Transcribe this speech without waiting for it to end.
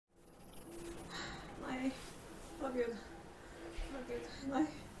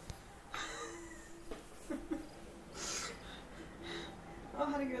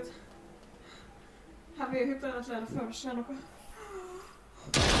hyperventilerer før det skjer noe.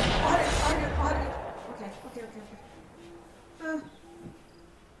 Herregud. Ok. Herregud.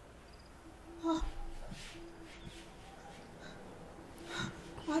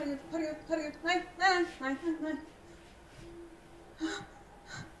 Nei.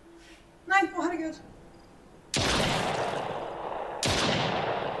 Nei, å herregud.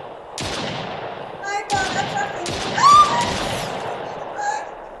 Nei, bare jeg treffer.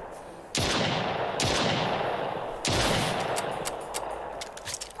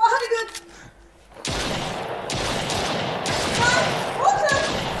 Å herregud. Nei, åpne.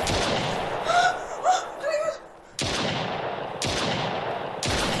 Herregud.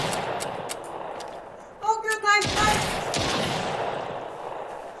 Å Gud, nei.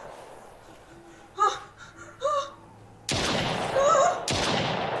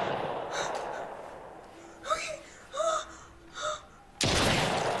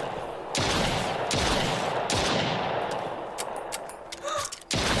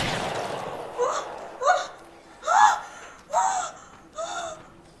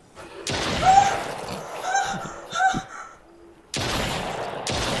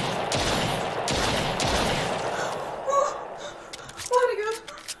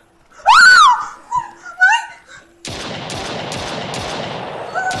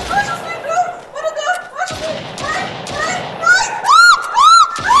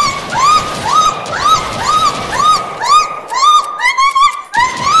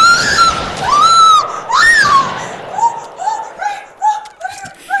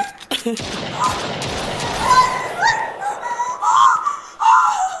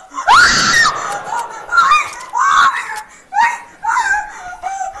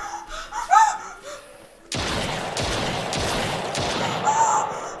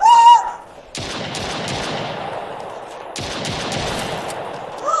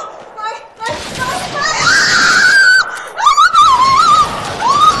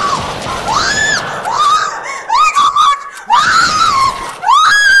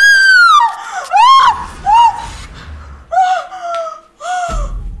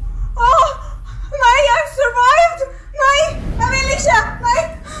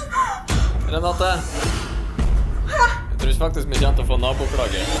 Renate, jeg tror faktisk vi kommer til å få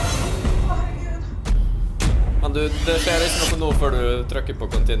naboklage. Men du, det skjer ikke noe nå før du trykker på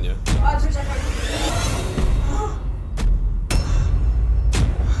continue. Jeg tror ikke jeg kan.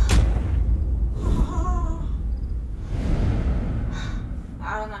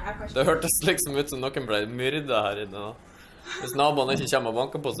 Det hørtes liksom ut som noen ble myrdet her inne. Hvis naboen ikke kommer og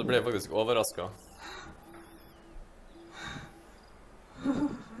banker på, så blir jeg faktisk overrasket.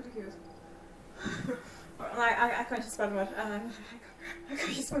 Herregud. Nei, jeg kan ikke spille mer. Jeg kan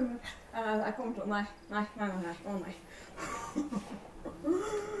ikke spille mer. Jeg kommer til å... Nei. Å nei.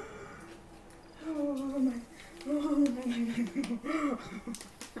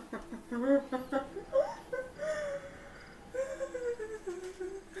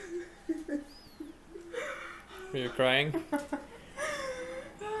 Are you crying?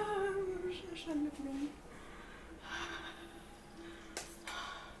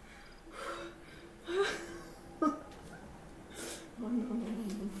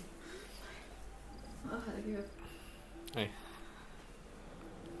 Hey.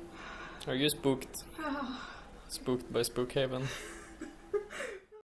 Are you spooked? Spooked by Brookhaven?